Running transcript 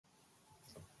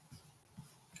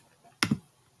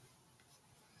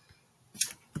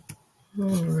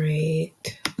All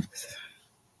right.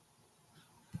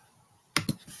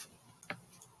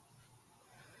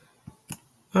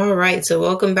 All right. So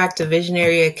welcome back to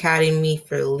Visionary Academy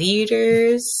for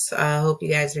Leaders. I hope you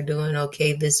guys are doing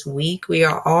okay this week. We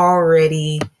are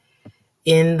already at the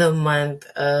end of the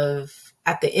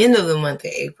month of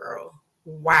April.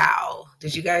 Wow.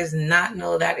 Did you guys not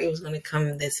know that it was going to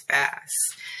come this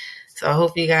fast? So I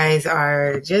hope you guys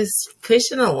are just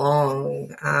pushing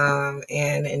along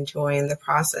and enjoying the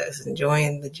process,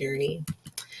 enjoying the journey.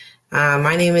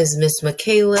 My name is Miss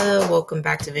Makala. Welcome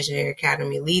back to Visionary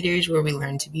Academy Leaders, where we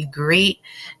learn to be great,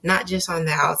 not just on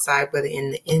the outside, but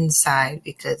in the inside,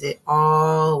 because it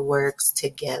all works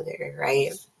together,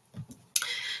 right?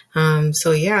 We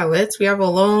have a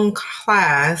long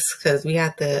class because we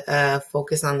have to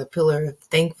focus on the pillar of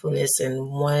thankfulness in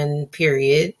one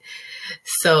period.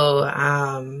 So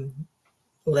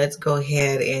let's go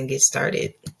ahead and get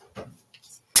started.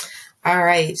 All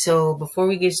right. So before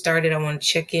we get started, I want to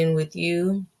check in with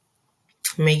you.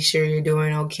 Make sure you're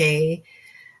doing okay.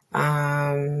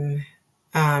 And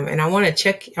I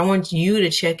want you to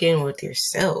check in with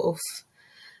yourself.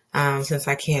 Since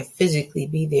I can't physically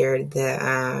be there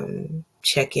to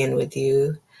check in with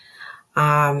you.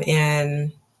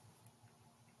 And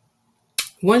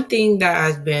one thing that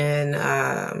I've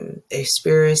been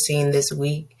experiencing this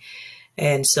week,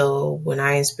 and so when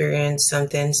I experience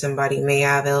something, somebody may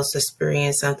have else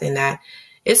experienced something, that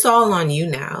it's all on you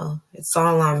now. It's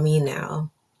all on me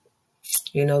now.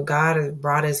 You know, God has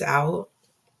brought us out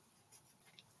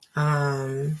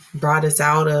of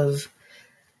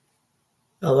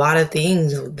a lot of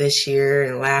things this year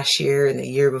and last year and the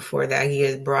year before that. He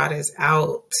has brought us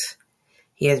out.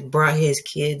 He has brought his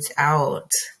kids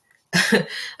out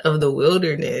of the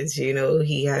wilderness. You know,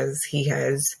 he has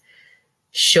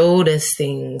showed us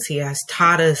things. He has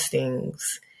taught us things.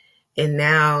 And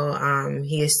now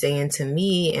he is saying to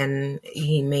me, and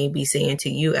he may be saying to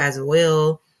you as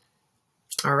well,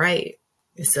 all right,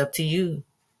 it's up to you.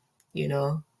 You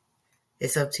know,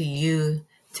 it's up to you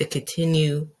to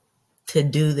continue to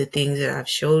do the things that I've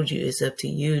showed you. It's up to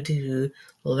you to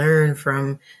learn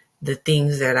from the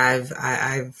things that I've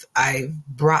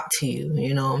brought to you.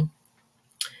 You know,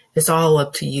 it's all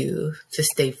up to you to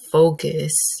stay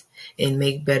focused and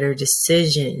make better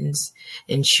decisions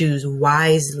and choose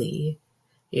wisely.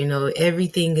 You know,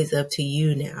 everything is up to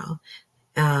you now.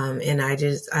 And I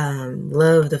just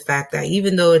love the fact that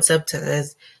even though it's up to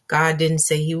us, God didn't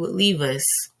say he would leave us.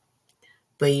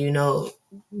 But, you know,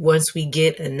 once we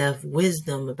get enough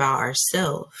wisdom about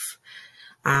ourselves,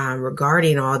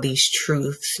 regarding all these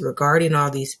truths, regarding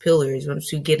all these pillars,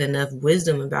 once we get enough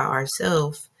wisdom about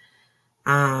ourselves,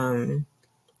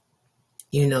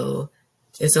 you know,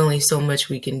 there's only so much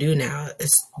we can do now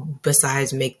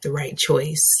besides make the right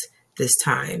choice this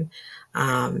time,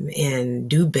 and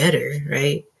do better,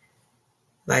 right?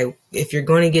 Like, if you're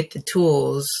going to get the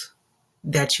tools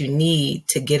that you need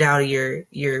to get out of your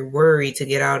worry, to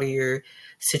get out of your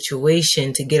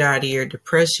situation, to get out of your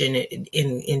depression,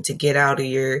 and to get out of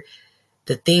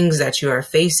the things that you are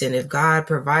facing, if God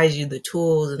provides you the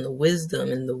tools and the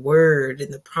wisdom and the word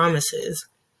and the promises,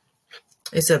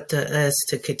 it's up to us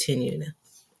to continue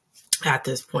at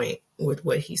this point with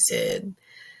what he said,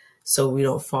 so we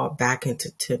don't fall back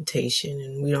into temptation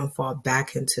and we don't fall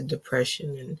back into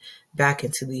depression and back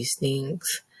into these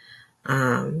things.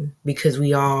 Because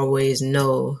we always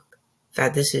know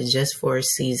that this is just for a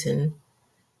season,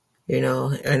 you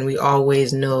know, and we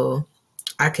always know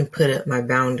I can put up my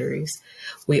boundaries.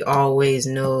 We always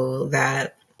know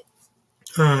that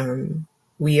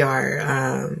we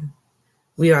are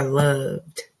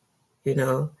loved, you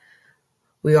know.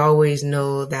 We always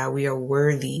know that we are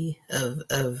worthy of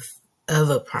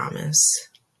a promise.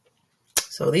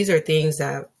 So these are things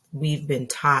that we've been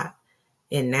taught.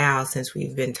 And now, since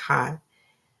we've been taught,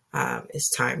 it's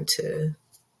time to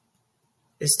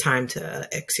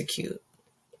execute.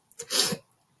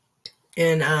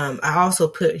 And I also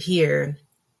put here,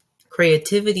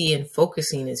 creativity and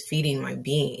focusing is feeding my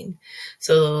being.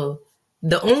 So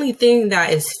the only thing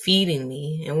that is feeding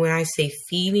me, and when I say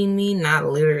feeding me, not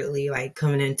literally like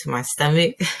coming into my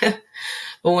stomach,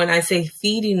 but when I say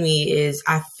feeding me, is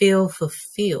I feel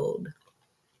fulfilled.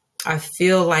 I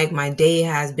feel like my day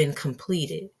has been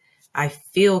completed. I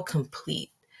feel complete.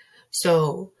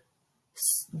 So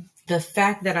the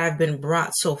fact that I've been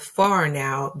brought so far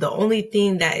now, the only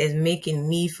thing that is making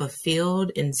me fulfilled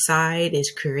inside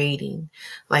is creating.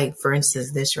 Like, for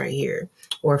instance, this right here,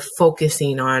 or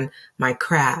focusing on my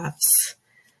crafts,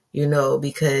 you know,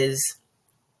 because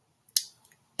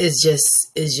it's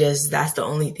just, that's the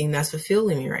only thing that's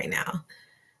fulfilling me right now.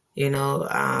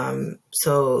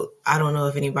 So I don't know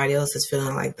if anybody else is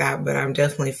feeling like that, but I'm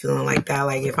definitely feeling like that.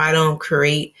 Like if I don't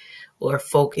create or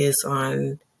focus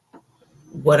on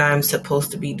what I'm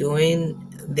supposed to be doing,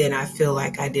 then I feel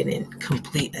like I didn't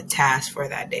complete a task for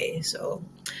that day. So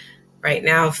right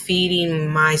now, feeding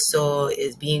my soul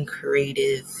is being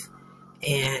creative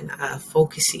and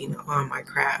focusing on my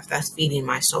craft. That's feeding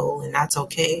my soul, and that's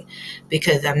okay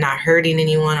because I'm not hurting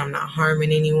anyone. I'm not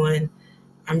harming anyone.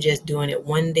 I'm just doing it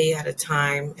one day at a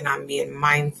time, and I'm being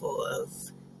mindful of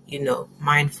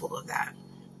that.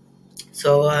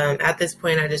 So at this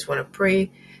point, I just want to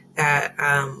pray that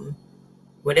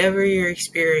whatever you're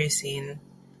experiencing,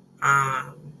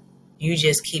 you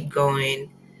just keep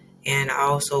going. And I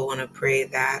also want to pray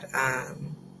that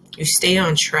you stay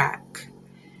on track.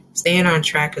 Staying on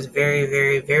track is very,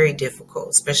 very, very difficult,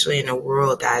 especially in a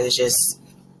world that is just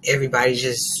everybody's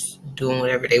just doing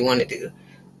whatever they want to do.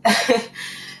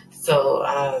 So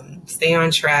stay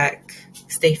on track,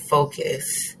 stay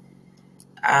focused.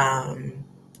 And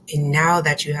now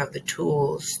that you have the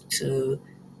tools to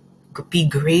be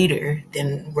greater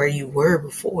than where you were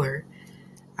before,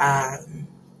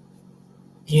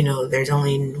 there's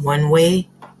only one way,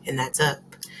 and that's up.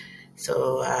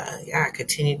 So,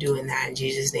 continue doing that. In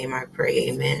Jesus' name I pray,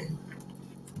 amen.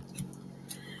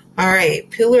 All right,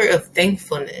 pillar of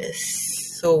thankfulness.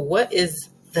 So what is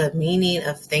the meaning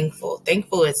of thankful?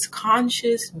 Thankful is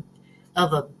conscious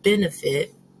of a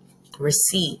benefit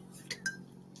received,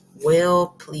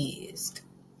 well pleased.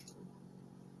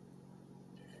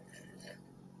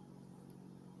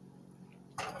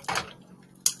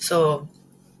 So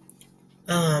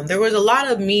there was a lot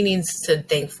of meanings to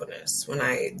thankfulness when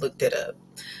I looked it up.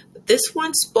 But this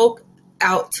one spoke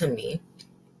out to me.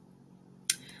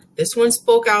 This one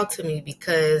spoke out to me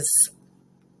because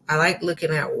I like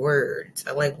looking at words.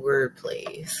 I like word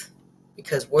plays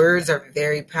because words are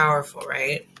very powerful,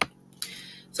 right?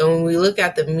 So when we look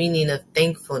at the meaning of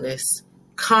thankfulness,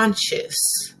 conscious,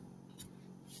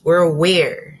 we're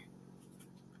aware.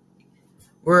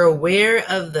 We're aware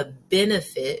of the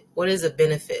benefit. What is a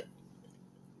benefit?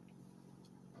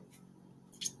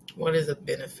 What is a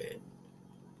benefit?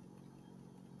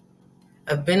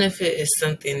 A benefit is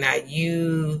something that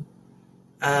you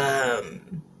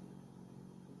can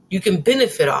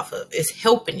benefit off of. It's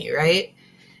helping you, right?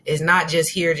 It's not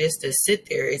just here just to sit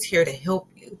there. It's here to help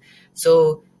you.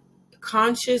 So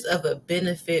conscious of a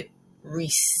benefit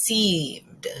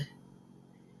received.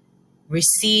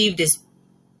 Received is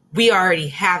we already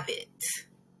have it.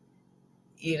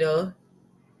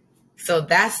 So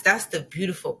that's the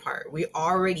beautiful part. We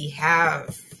already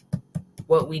have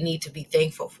what we need to be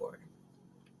thankful for.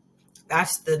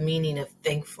 That's the meaning of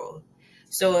thankful.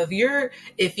 So if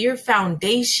your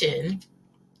foundation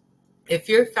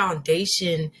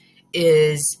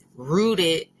is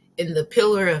rooted in the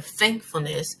pillar of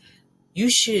thankfulness, you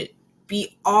should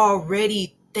be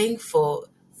already thankful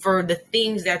for the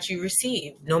things that you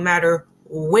receive, no matter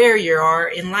where you are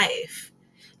in life.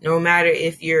 No matter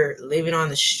if you're living on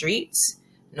the streets,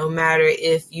 no matter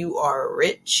if you are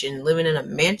rich and living in a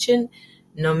mansion,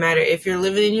 no matter if you're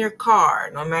living in your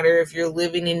car, no matter if you're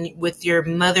living with your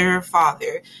mother or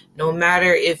father, no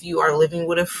matter if you are living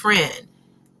with a friend.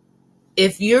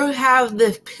 If you have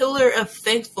the pillar of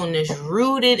thankfulness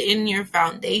rooted in your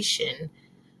foundation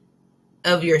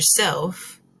of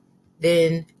yourself,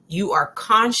 then you are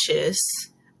conscious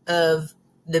of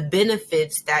the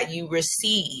benefits that you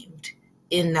received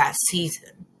in that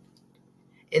season.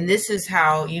 And this is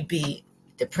how you beat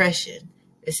depression.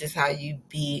 This is how you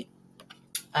beat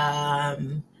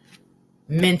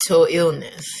mental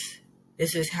illness.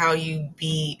 This is how you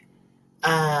beat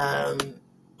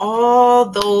all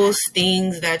those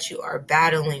things that you are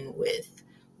battling with.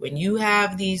 When you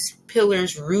have these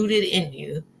pillars rooted in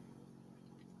you,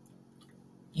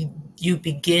 you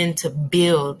begin to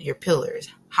build your pillars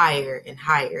higher and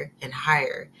higher and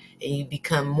higher, and you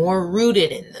become more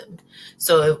rooted in them.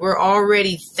 So if we're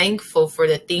already thankful for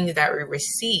the things that we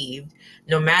received,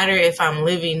 no matter if I'm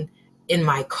living in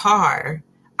my car,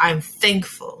 I'm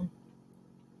thankful.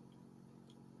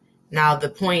 Now the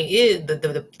point is,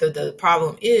 the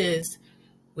problem is,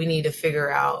 we need to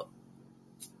figure out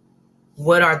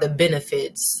what are the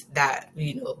benefits that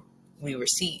we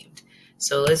received.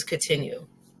 So let's continue.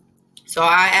 So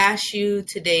I asked you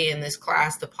today in this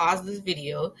class to pause this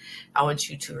video. I want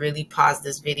you to really pause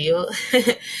this video.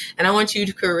 And I want you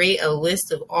to create a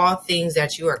list of all things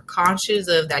that you are conscious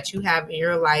of that you have in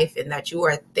your life and that you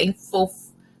are thankful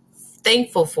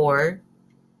for.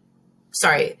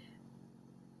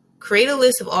 Create a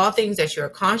list of all things that you are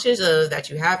conscious of that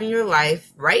you have in your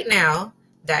life right now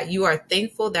that you are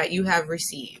thankful that you have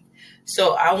received.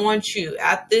 So I want you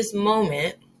at this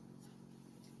moment,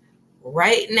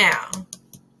 right now,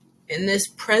 in this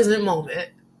present moment,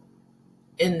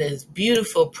 in this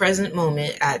beautiful present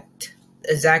moment at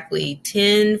exactly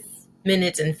 10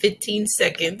 minutes and 15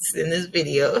 seconds in this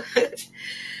video,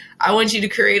 I want you to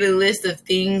create a list of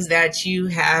things that you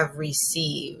have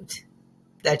received,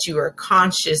 that you are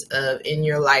conscious of in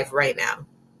your life right now.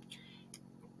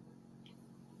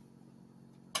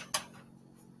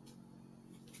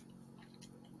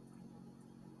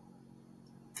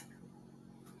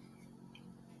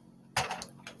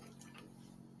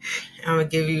 I'm going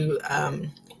to give you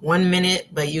 1 minute,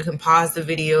 but you can pause the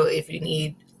video if you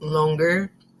need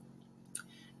longer.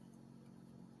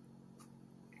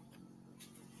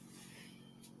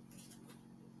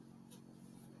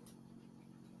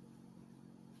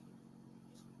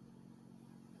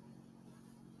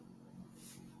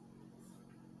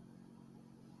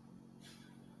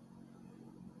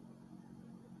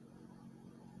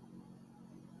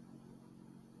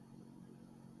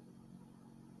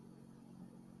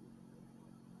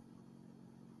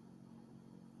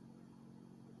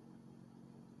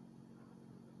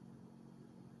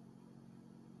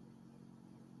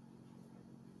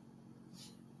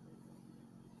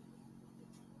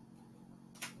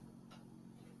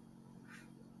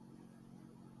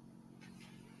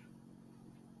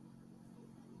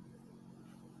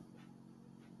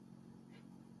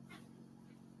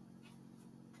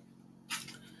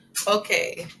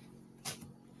 Okay.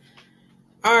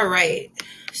 All right.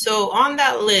 So on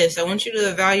that list, I want you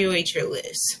to evaluate your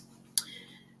list.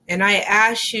 And I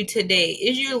ask you today,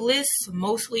 is your list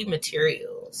mostly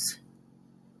materials?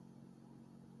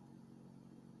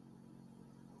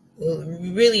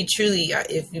 Really, truly,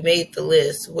 if you made the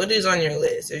list, what is on your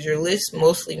list? Is your list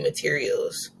mostly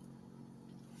materials?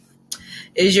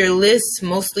 Is your list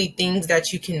mostly things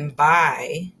that you can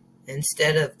buy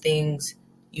instead of things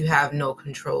you have no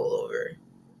control over?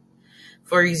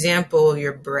 For example,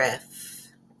 your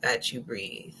breath that you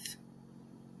breathe,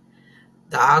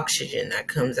 the oxygen that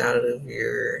comes out of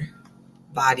your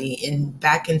body and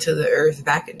back into the earth,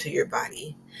 back into your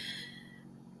body,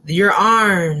 your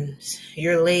arms,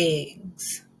 your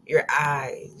legs, your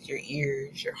eyes, your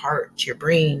ears, your heart, your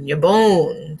brain, your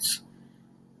bones,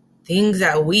 things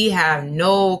that we have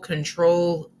no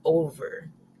control over.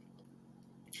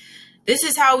 This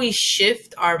is how we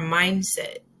shift our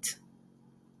mindset.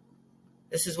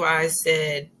 This is why I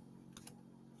said,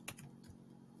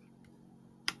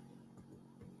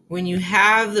 when you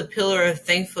have the pillar of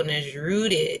thankfulness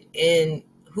rooted in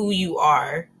who you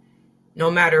are, no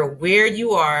matter where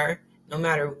you are, no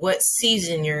matter what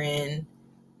season you're in,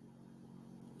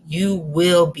 you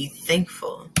will be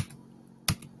thankful.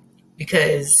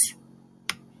 Because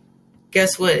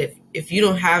guess what? If you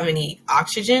don't have any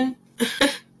oxygen,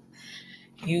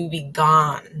 you be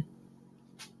gone,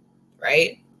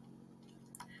 right?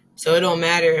 So it don't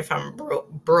matter if I'm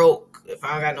broke, if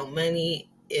I got no money.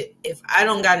 If I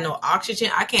don't got no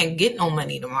oxygen, I can't get no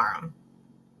money tomorrow.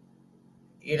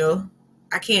 You know,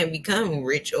 I can't become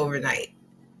rich overnight.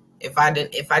 If I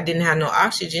didn't have no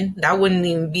oxygen, that wouldn't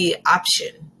even be an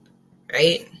option,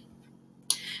 right?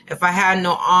 If I had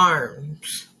no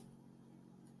arms,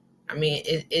 I mean,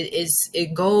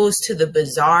 it goes to the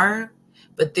bizarre,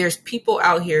 but there's people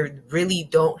out here who really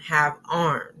don't have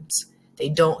arms. They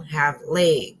don't have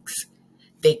legs.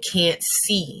 They can't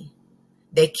see.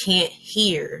 They can't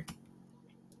hear.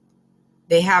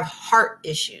 They have heart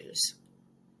issues.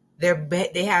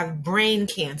 They have brain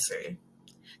cancer.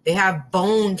 They have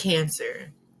bone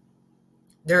cancer.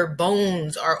 Their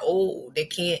bones are old. They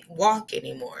can't walk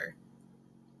anymore.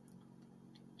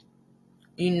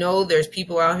 You know, there's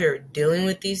people out here dealing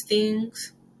with these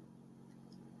things.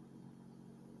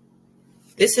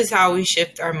 This is how we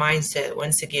shift our mindset.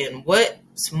 Once again,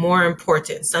 what's more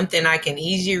important? Something I can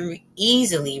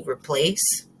easily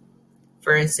replace.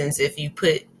 For instance, if you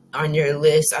put on your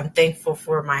list, I'm thankful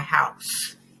for my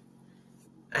house.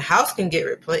 A house can get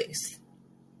replaced,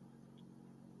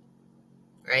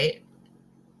 right?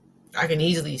 I can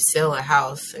easily sell a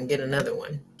house and get another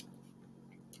one.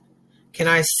 Can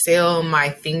I sell my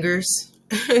fingers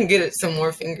and get some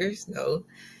more fingers? No.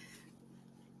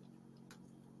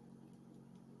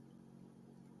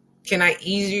 Can I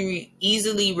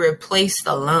easily replace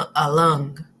a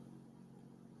lung?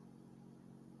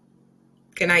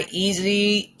 Can I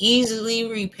easily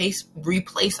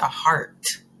replace a heart?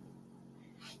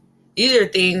 These are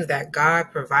things that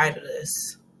God provided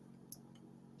us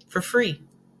for free.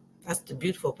 That's the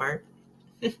beautiful part.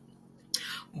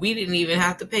 We didn't even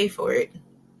have to pay for it.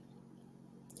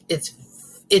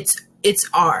 It's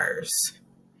ours,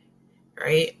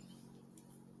 right?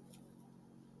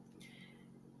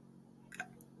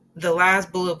 the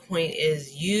last bullet point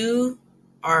is you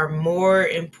are more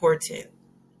important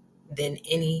than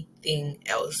anything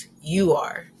else. You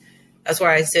are. That's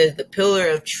why I said the pillar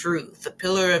of truth. The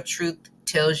pillar of truth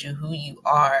tells you who you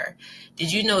are.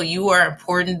 Did you know you are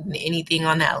important than anything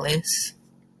on that list?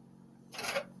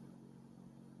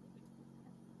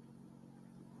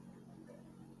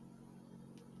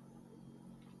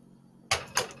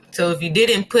 So if you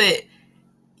didn't put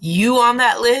you on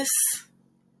that list,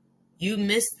 you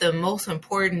missed the most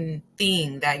important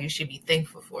thing that you should be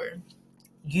thankful for.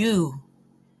 You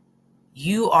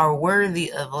are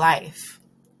worthy of life.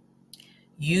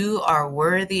 You are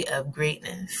worthy of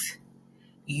greatness.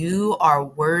 You are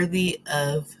worthy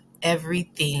of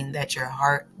everything that your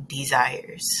heart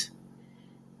desires.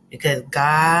 Because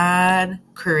God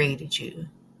created you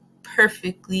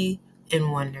perfectly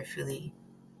and wonderfully,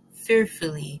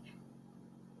 fearfully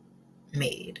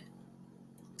made.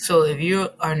 So if you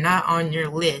are not on your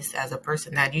list as a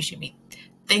person that you should be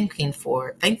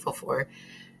thankful for,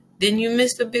 then you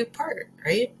missed a big part,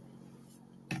 right?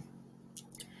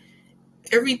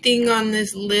 Everything on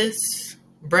this list,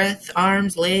 breath,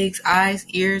 arms, legs, eyes,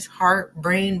 ears, heart,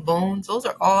 brain, bones, those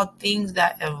are all things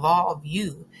that involve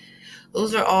you.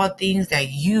 Those are all things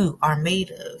that you are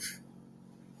made of.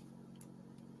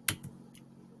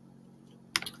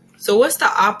 So what's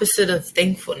the opposite of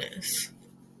thankfulness?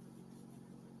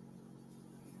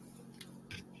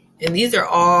 And these are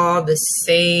all the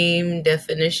same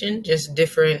definition, just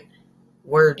different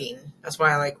wording. That's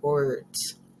why I like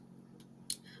words.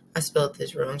 I spelled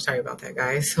this wrong. Sorry about that,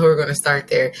 guys. So we're going to start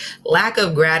there. Lack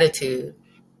of gratitude.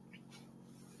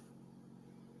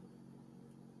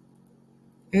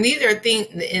 And these are things,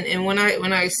 and when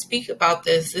I speak about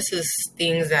this is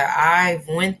things that I've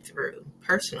went through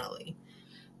personally.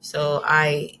 So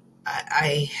I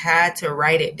had to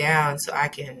write it down so I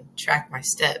can track my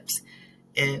steps.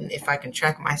 And if I can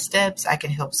track my steps, I can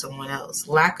help someone else.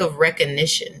 Lack of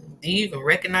recognition. Do you even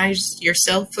recognize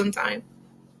yourself sometimes?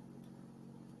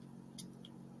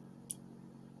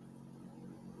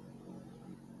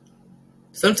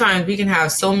 Sometimes we can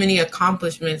have so many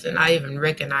accomplishments and not even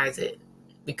recognize it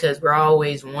because we're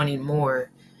always wanting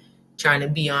more, trying to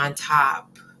be on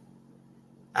top.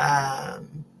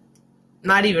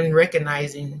 Not even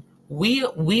recognizing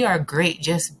we are great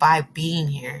just by being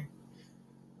here,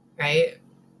 right?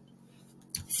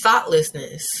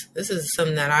 Thoughtlessness. This is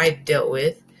something that I dealt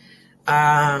with.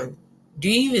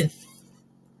 Did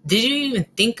you even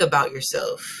think about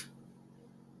yourself?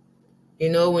 You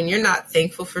know, when you're not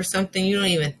thankful for something, you don't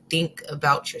even think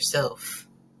about yourself.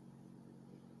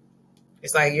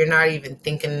 It's like you're not even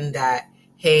thinking that,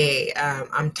 hey,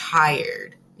 I'm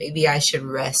tired. Maybe I should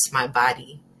rest my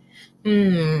body.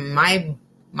 My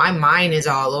mind is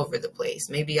all over the place.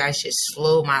 Maybe I should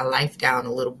slow my life down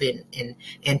a little bit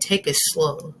and take it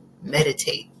slow.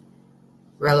 Meditate.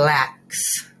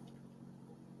 Relax.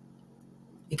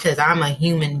 Because I'm a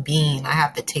human being. I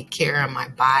have to take care of my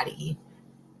body.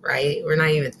 Right? We're not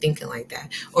even thinking like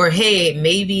that. Or, hey,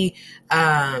 maybe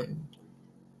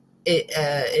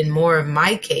in more of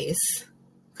my case,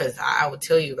 because I will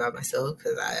tell you about myself,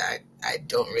 because I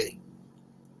don't really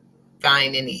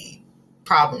find any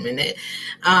problem in it.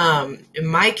 In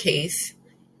my case,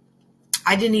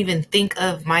 I didn't even think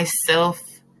of myself.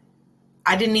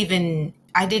 I didn't even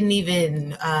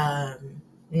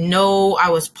know I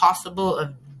was possible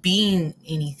of being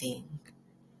anything.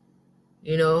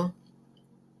 You know?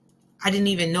 I didn't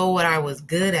even know what I was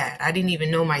good at. I didn't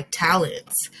even know my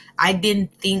talents. I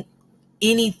didn't think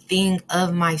anything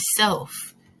of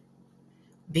myself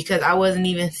because I wasn't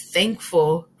even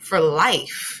thankful for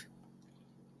life.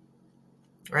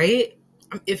 Right?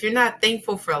 If you're not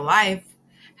thankful for life,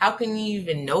 how can you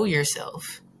even know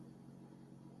yourself?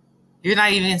 You're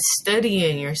not even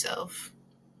studying yourself.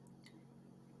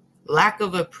 Lack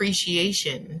of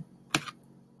appreciation.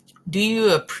 Do you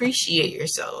appreciate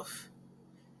yourself?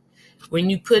 When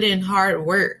you put in hard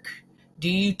work, do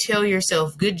you tell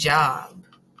yourself, good job?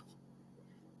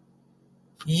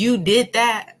 You did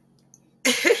that.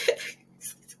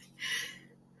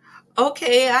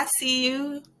 Okay, I see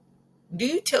you. Do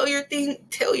you tell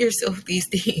yourself these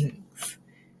things?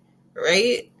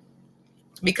 Right?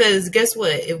 Because guess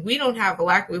what? If we have a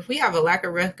lack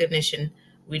of recognition,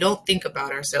 we don't think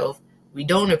about ourselves, we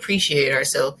don't appreciate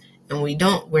ourselves, and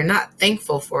we're not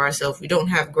thankful for ourselves, we don't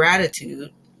have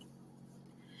gratitude.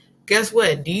 Guess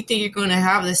what? Do you think you're going to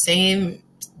have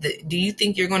do you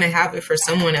think you're going to have it for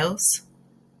someone else?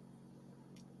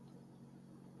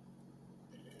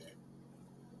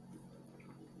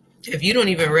 If you don't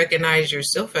even recognize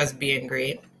yourself as being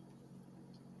great,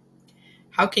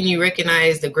 how can you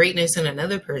recognize the greatness in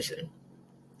another person?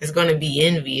 It's going to be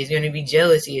envy. It's going to be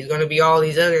jealousy. It's going to be all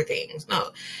these other things. No,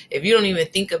 if you don't even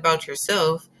think about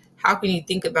yourself, how can you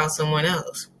think about someone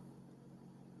else?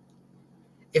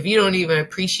 If you don't even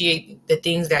appreciate the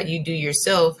things that you do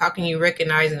yourself, how can you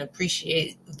recognize and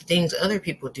appreciate the things other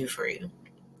people do for you?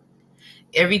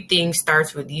 Everything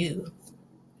starts with you.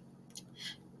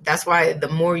 That's why the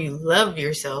more you love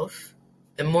yourself,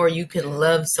 the more you can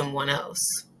love someone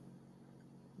else.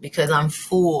 Because I'm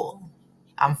full.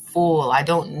 I'm full. I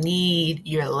don't need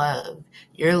your love.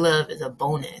 Your love is a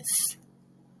bonus,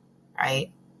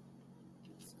 right?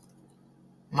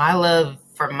 My love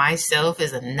for myself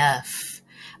is enough.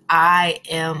 I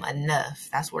am enough.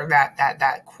 That's where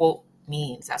that quote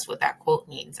means. That's what that quote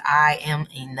means. I am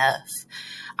enough.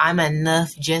 I'm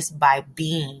enough just by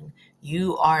being.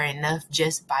 You are enough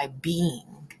just by being.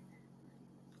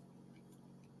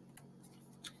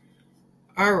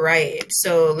 All right.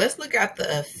 So let's look at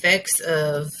the effects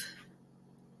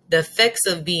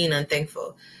of being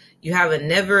unthankful. You have a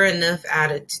never enough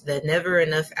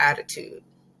attitude.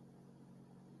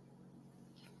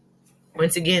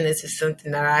 Once again, this is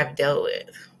something that I've dealt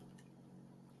with.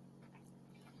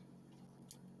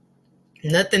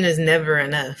 Nothing is never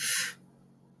enough.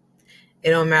 It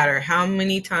don't matter how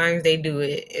many times they do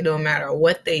it. It don't matter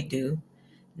what they do.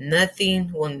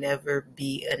 Nothing will never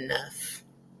be enough.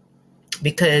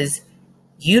 Because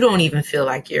you don't even feel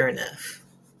like you're enough.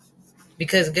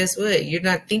 Because guess what? You're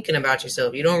not thinking about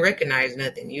yourself. You don't recognize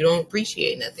nothing. You don't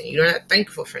appreciate nothing. You're not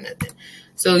thankful for nothing.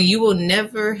 So you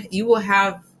will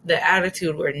have the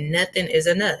attitude where nothing is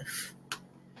enough.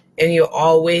 And you'll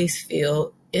always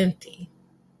feel empty.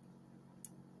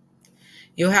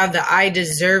 You'll have the I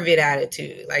deserve it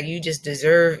attitude. Like you just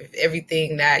deserve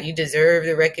everything, that you deserve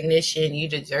the recognition. You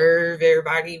deserve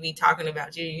everybody to be talking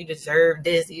about you. You deserve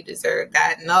this. You deserve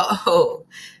that. No.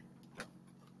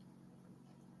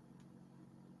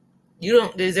 You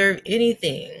don't deserve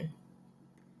anything.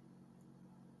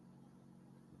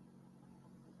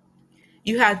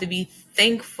 You have to be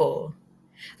thankful.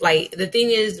 Like the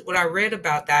thing is, what I read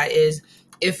about that is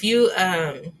if you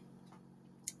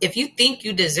think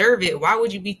you deserve it, why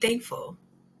would you be thankful?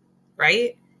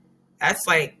 Right? That's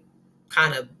like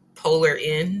kind of polar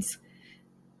ends.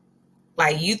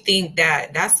 Like you think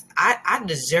I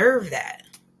deserve that.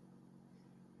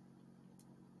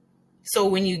 So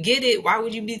when you get it, why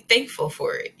would you be thankful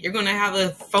for it? You're going to have a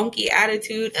funky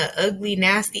attitude, an ugly,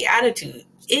 nasty attitude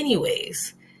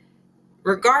anyways.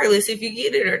 Regardless if you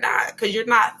get it or not, because you're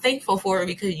not thankful for it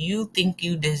because you think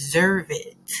you deserve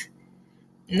it.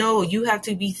 No, you have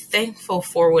to be thankful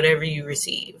for whatever you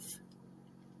receive.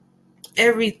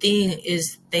 Everything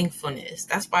is thankfulness.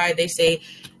 That's why they say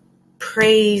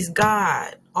praise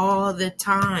God all the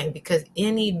time, because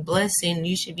any blessing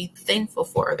you should be thankful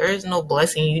for. There is no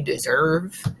blessing you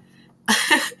deserve.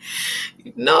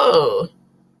 No.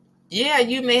 Yeah,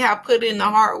 you may have put in the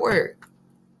hard work,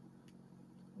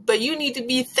 but you need to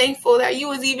be thankful that you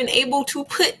was even able to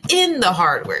put in the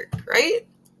hard work, right?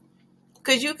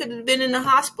 Because you could have been in a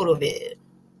hospital bed.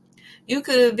 You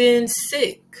could have been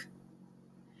sick.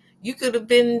 You could have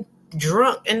been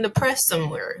drunk and depressed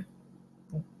somewhere.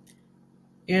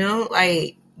 You know,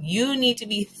 like you need to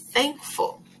be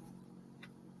thankful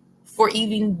for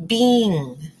even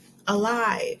being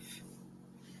alive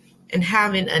and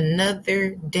having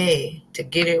another day to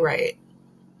get it right.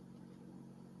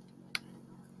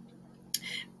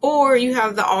 Or you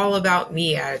have the all about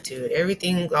me attitude.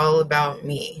 Everything's all about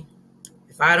me.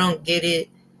 If I don't get it,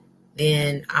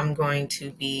 then I'm going to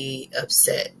be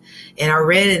upset. And I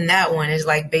read in that one, it's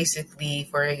like basically,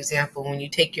 for example, when you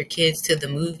take your kids to the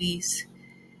movies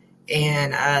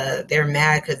and they're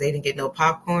mad because they didn't get no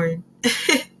popcorn.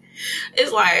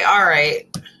 It's like, all right,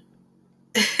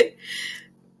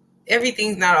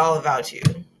 everything's not all about you.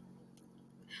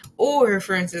 Or,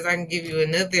 for instance, I can give you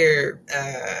another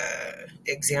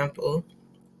example.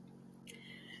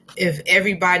 If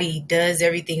everybody does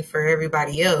everything for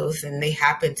everybody else and they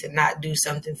happen to not do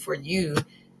something for you,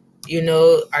 you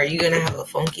know, are you going to have a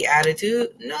funky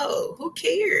attitude? No, who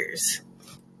cares?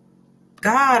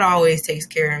 God always takes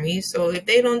care of me. So if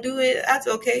they don't do it, that's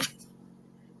okay.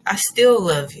 I still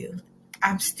love you.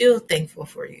 I'm still thankful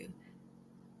for you.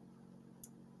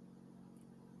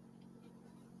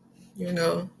 You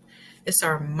know, it's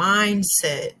our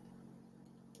mindset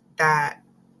that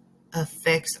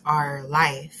affects our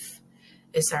life.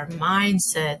 It's our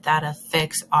mindset that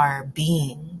affects our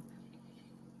being.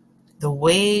 The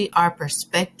way our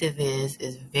perspective is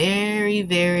very,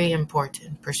 very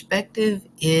important. Perspective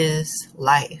is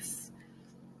life.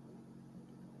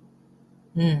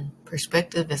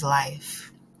 Perspective is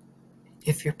life.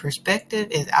 If your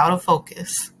perspective is out of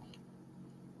focus,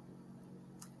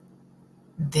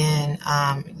 then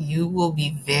you will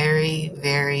be very,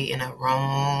 very in a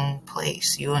wrong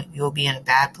place. You'll be in a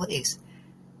bad place.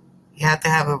 You have to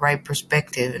have a right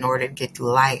perspective in order to get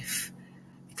through life,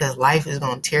 because life is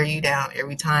going to tear you down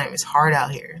every time. It's hard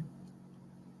out here.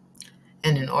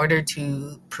 And in order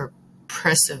to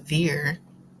persevere,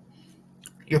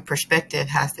 your perspective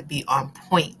has to be on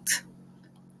point,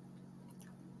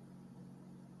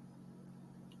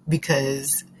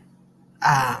 because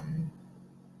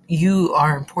you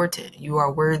are important. You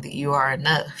are worthy. You are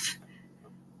enough.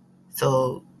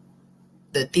 So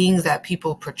the things that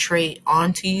people portray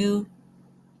onto you,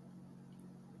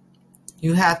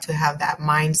 you have to have that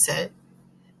mindset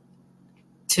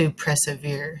to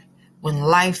persevere. When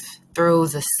life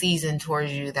throws a season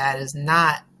towards you that is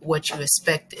not what you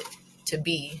expect it to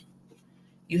be,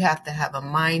 you have to have a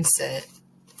mindset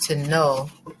to know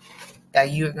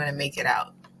that you're going to make it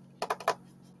out.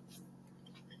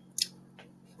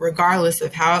 Regardless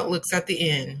of how it looks at the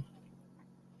end,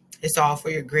 it's all for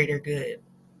your greater good.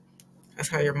 That's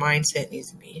how your mindset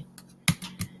needs to be.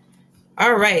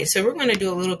 All right, so we're going to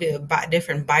do a little bit of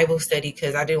different Bible study,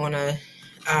 because I didn't want to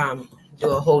do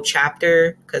a whole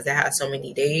chapter because it had so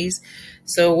many days.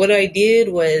 So what I did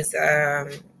was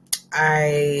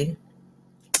I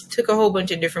took a whole bunch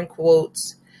of different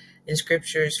quotes and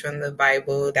scriptures from the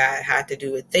Bible that had to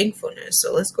do with thankfulness.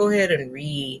 So let's go ahead and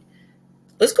read.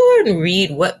 Let's go ahead and read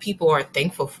what people are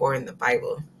thankful for in the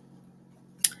Bible.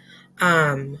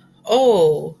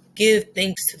 Oh, give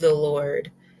thanks to the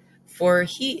Lord, for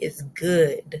he is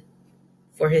good,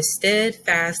 for his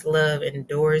steadfast love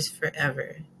endures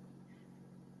forever.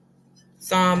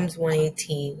 Psalms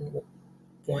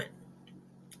 118:1.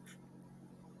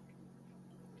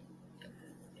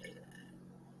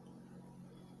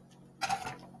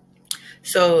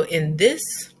 So in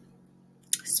this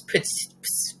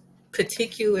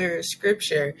particular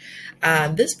scripture,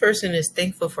 this person is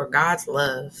thankful for God's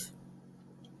love.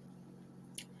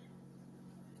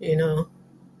 You know,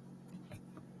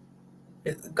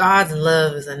 God's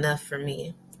love is enough for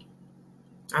me.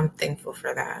 I'm thankful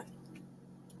for that.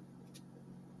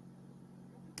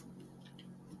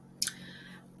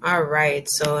 All right,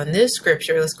 so in this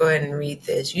scripture, let's go ahead and read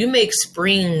this. You make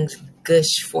springs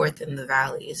gush forth in the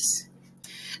valleys.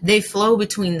 They flow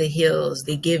between the hills.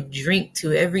 They give drink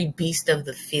to every beast of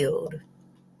the field.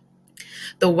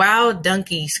 The wild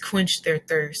donkeys quench their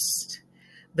thirst.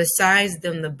 Besides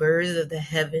them, the birds of the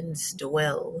heavens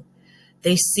dwell.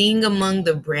 They sing among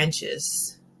the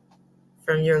branches.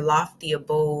 From your lofty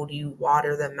abode, you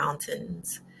water the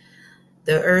mountains.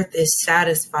 The earth is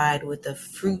satisfied with the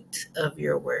fruit of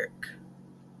your work.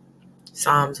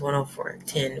 Psalms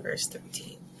 104:10, verse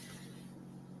 13.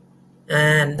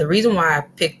 And the reason why I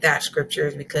picked that scripture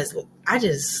is because I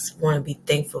just want to be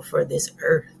thankful for this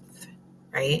earth,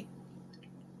 right?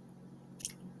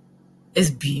 It's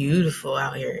beautiful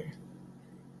out here.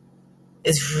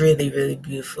 It's really, really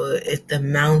beautiful. It's the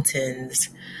mountains,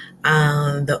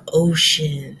 the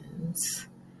oceans.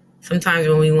 Sometimes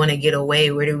when we want to get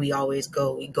away, where do we always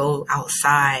go? We go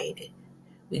outside.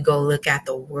 We go look at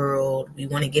the world. We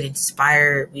want to get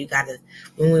inspired.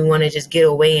 When we want to just get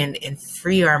away and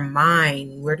free our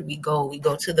mind, where do we go? We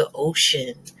go to the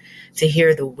ocean to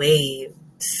hear the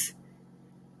waves,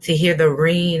 to hear the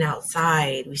rain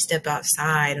outside. We step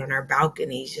outside on our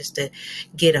balconies just to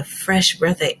get a fresh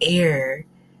breath of air,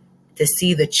 to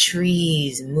see the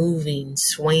trees moving,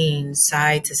 swaying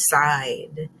side to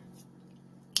side,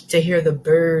 to hear the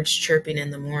birds chirping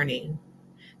in the morning,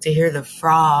 to hear the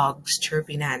frogs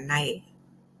chirping at night.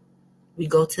 We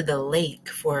go to the lake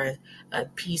for a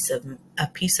peace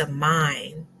of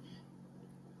mind.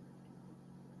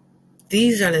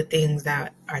 These are the things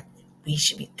that we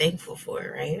should be thankful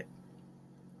for, right?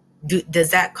 Does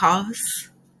that cost?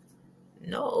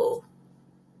 No.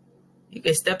 You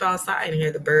can step outside and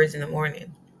hear the birds in the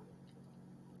morning.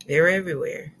 They're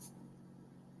everywhere.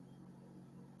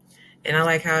 And I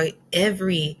like how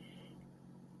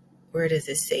where does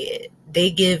it say it?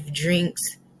 They give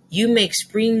drinks. You make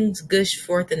springs gush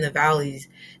forth in the valleys.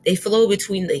 They flow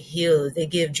between the hills. They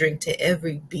give drink to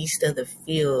every beast of the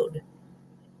field.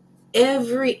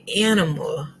 Every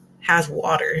animal has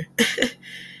water.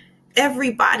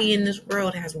 Everybody in this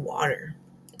world has water.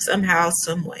 Somehow,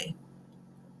 some way.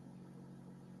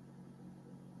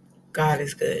 God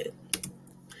is good.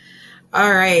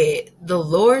 All right. The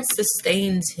Lord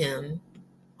sustains him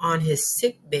on his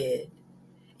sick bed.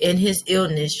 In his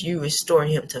illness, you restore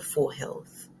him to full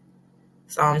health.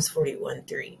 Psalms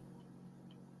 41:3.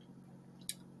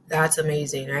 That's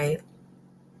amazing, right?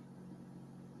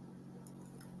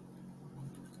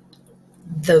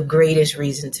 The greatest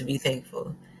reason to be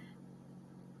thankful.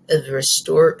 of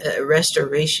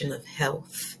restoration of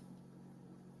health.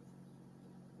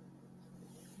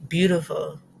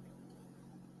 Beautiful.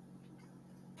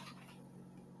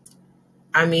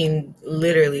 I mean,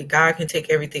 literally, God can take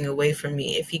everything away from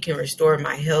me. If he can restore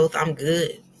my health, I'm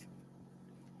good.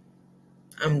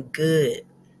 I'm good.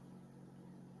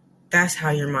 That's how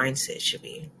your mindset should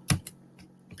be.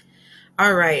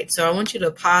 All right, so I want you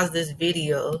to pause this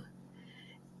video,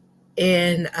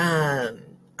 and I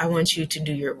want you to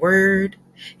do your word.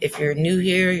 If you're new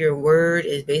here, your word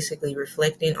is basically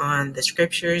reflecting on the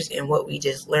scriptures and what we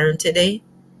just learned today.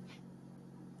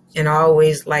 And I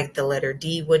always like the letter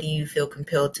D. What do you feel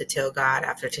compelled to tell God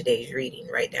after today's reading?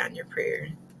 Write down your prayer.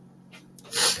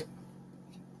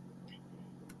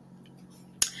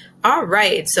 All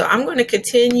right, so I'm going to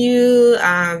continue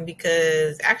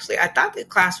because actually I thought the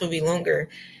class would be longer,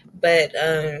 but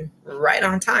right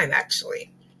on time,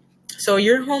 actually. So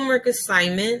your homework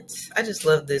assignment, I just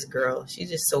love this girl. She's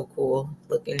just so cool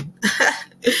looking.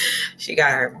 She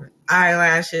got her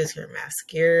eyelashes, her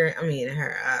mascara,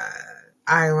 her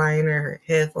eyeliner, her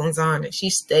headphones on, and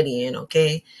she's studying,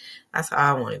 okay? That's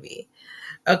how I want to be.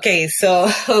 Okay, so,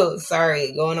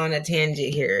 sorry, going on a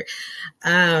tangent here.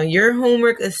 Your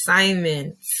homework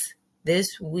assignments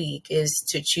this week is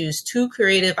to choose 2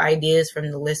 creative ideas from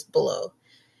the list below.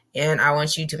 And I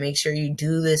want you to make sure you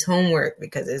do this homework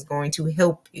because it's going to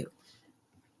help you.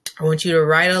 I want you to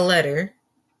write a letter.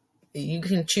 You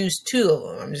can choose 2 of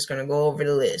them. I'm just going to go over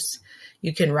the list.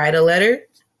 You can write a letter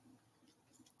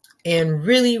and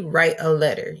really write a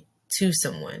letter to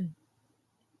someone,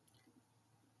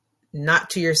 not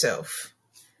to yourself.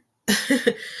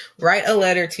 Write a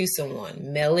letter to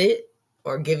someone, mail it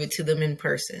or give it to them in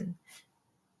person.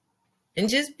 And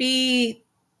just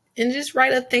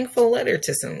write a thankful letter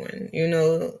to someone,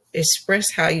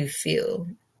 express how you feel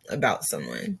about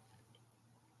someone.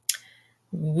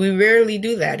 We rarely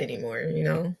do that anymore,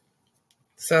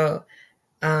 So,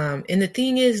 and the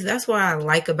thing is, that's what I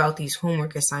like about these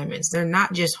homework assignments. They're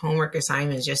not just homework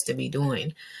assignments just to be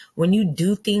doing. When you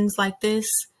do things like this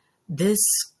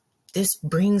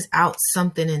brings out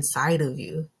something inside of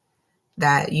you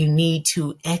that you need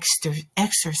to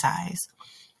exercise.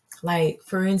 Like,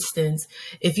 for instance,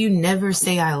 if you never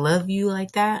say I love you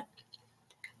like that,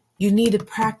 you need to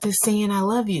practice saying I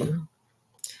love you.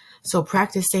 So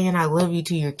practice saying I love you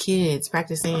to your kids.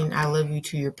 Practice saying I love you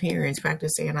to your parents.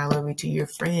 Practice saying I love you to your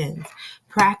friends.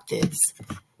 Practice,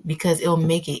 because it'll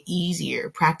make it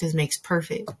easier. Practice makes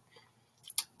perfect.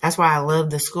 That's why I love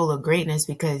the School of Greatness,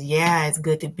 because yeah, it's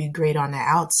good to be great on the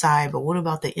outside, but what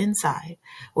about the inside?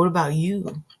 What about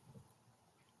you?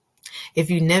 If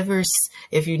you never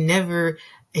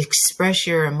express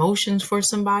your emotions for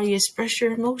somebody, express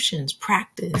your emotions.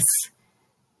 Practice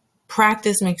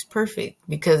makes perfect,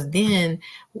 because then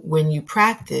when you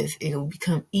practice, it'll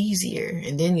become easier.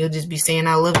 And then you'll just be saying,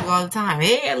 I love you all the time.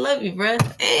 Hey, I love you, bruh.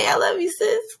 Hey, I love you,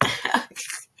 sis.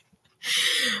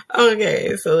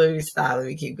 Okay, so let me stop. Let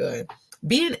me keep going.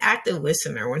 Be an active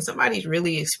listener. When somebody's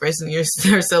really expressing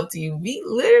yourself to you,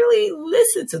 literally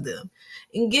listen to them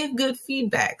and give good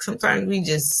feedback. Sometimes we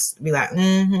just be like,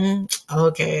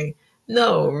 okay.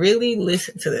 No, really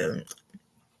listen to them.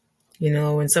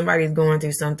 When somebody's going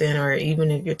through something, or even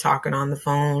if you're talking on the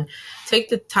phone, take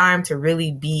the time to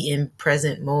really be in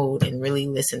present mode and really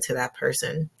listen to that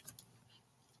person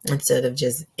instead of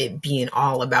just it being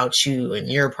all about you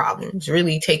and your problems.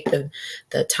 Really take the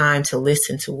time to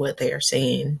listen to what they are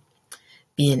saying.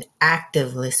 Be an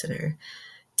active listener.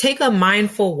 Take a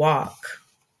mindful walk.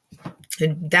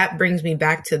 And that brings me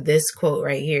back to this quote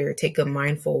right here. Take a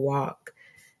mindful walk.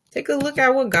 Take a look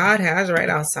at what God has right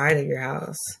outside of your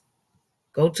house.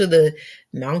 Go to the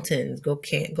mountains, go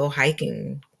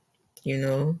hiking,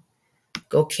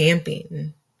 go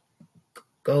camping,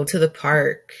 go to the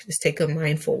park, just take a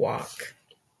mindful walk.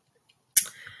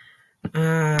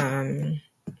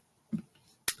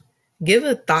 Give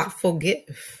a thoughtful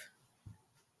gift.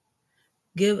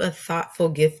 Give a thoughtful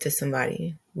gift to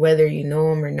somebody, whether you know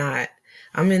them or not.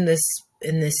 I'm in this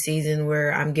season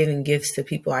where I'm giving gifts to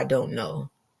people I don't know,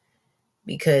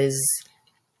 because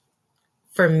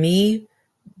for me,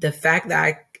 the fact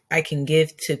that I can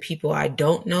give to people I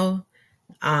don't know,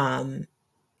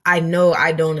 I know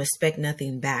I don't expect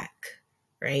nothing back,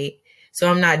 right? So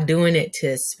I'm not doing it to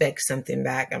expect something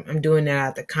back. I'm doing it out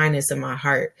of the kindness of my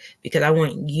heart, because I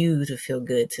want you to feel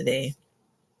good today,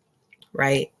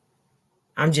 right?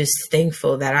 I'm just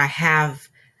thankful that I have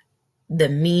the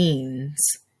means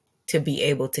to be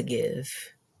able to give,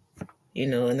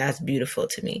 and that's beautiful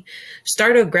to me.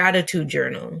 Start a gratitude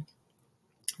journal.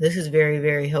 This is very,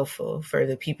 very helpful for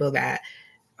the people that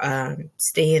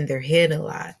stay in their head a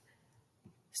lot.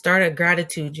 Start a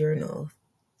gratitude journal.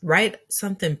 Write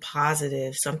something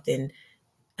positive, something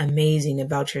amazing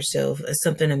about yourself,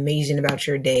 something amazing about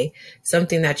your day,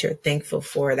 something that you're thankful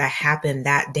for that happened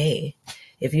that day.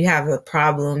 If you have a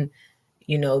problem,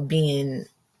 being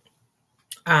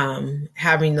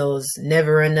having those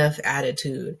never enough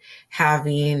attitude,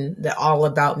 having the all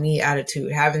about me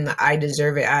attitude, having the I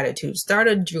deserve it attitude, start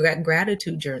a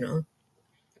gratitude journal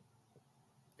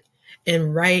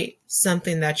and write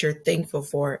something that you're thankful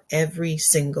for every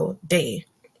single day.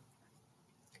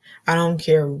 I don't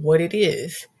care what it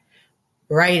is.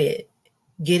 Write it.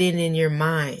 Get it in your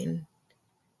mind.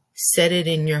 Set it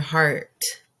in your heart.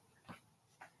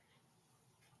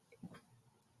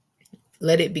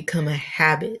 Let it become a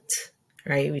habit,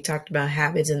 right? We talked about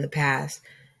habits in the past.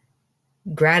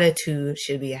 Gratitude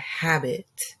should be a habit.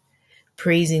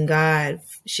 Praising God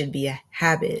should be a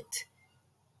habit.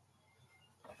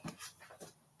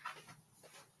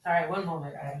 All right, one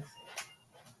moment, guys.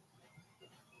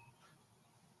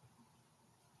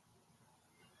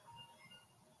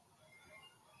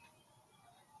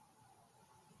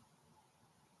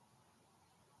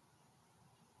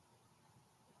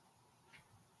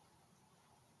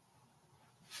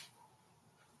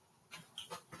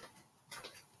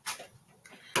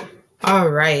 All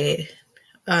right.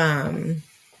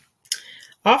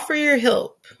 Offer your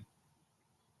help.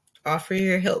 Offer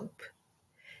your help.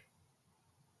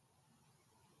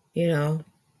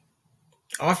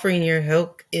 Offering your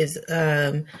help is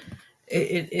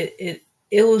it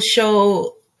will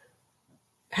show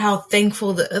how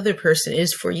thankful the other person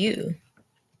is for you.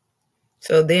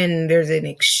 So then there's an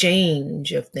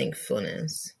exchange of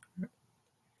thankfulness.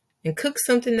 And cook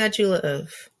something that you love.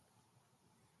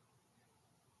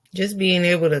 Just being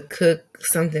able to cook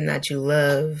something that you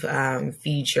love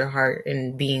feeds your heart,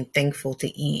 and being thankful to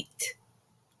eat.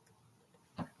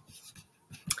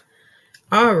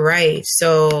 All right,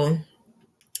 so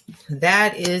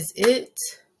that is it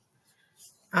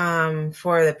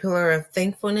for the pillar of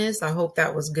thankfulness. I hope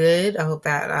that was good. I hope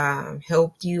that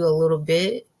helped you a little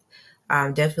bit.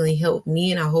 Definitely helped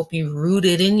me, and I hope you root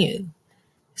it in you.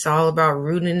 It's all about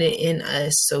rooting it in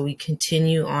us so we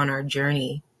continue on our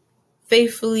journey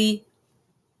faithfully,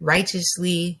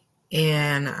 righteously,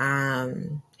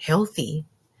 and healthy,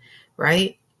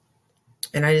 right?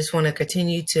 And I just want to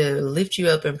continue to lift you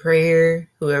up in prayer,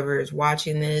 whoever is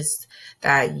watching this,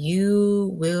 that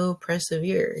you will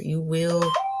persevere. You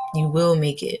will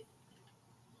make it.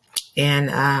 And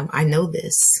I know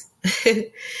this.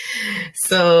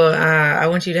 So I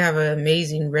want you to have an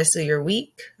amazing rest of your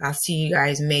week. I'll see you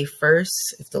guys May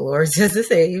 1st, if the Lord says the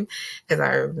same, because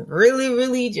I'm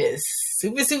really just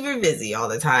super busy all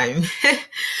the time.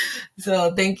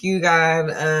 So thank you,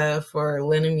 God, for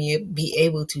letting me be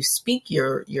able to speak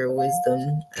your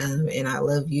wisdom. And I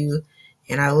love you.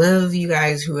 And I love you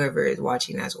guys, whoever is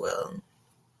watching as well.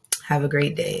 Have a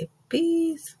great day.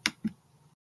 Peace.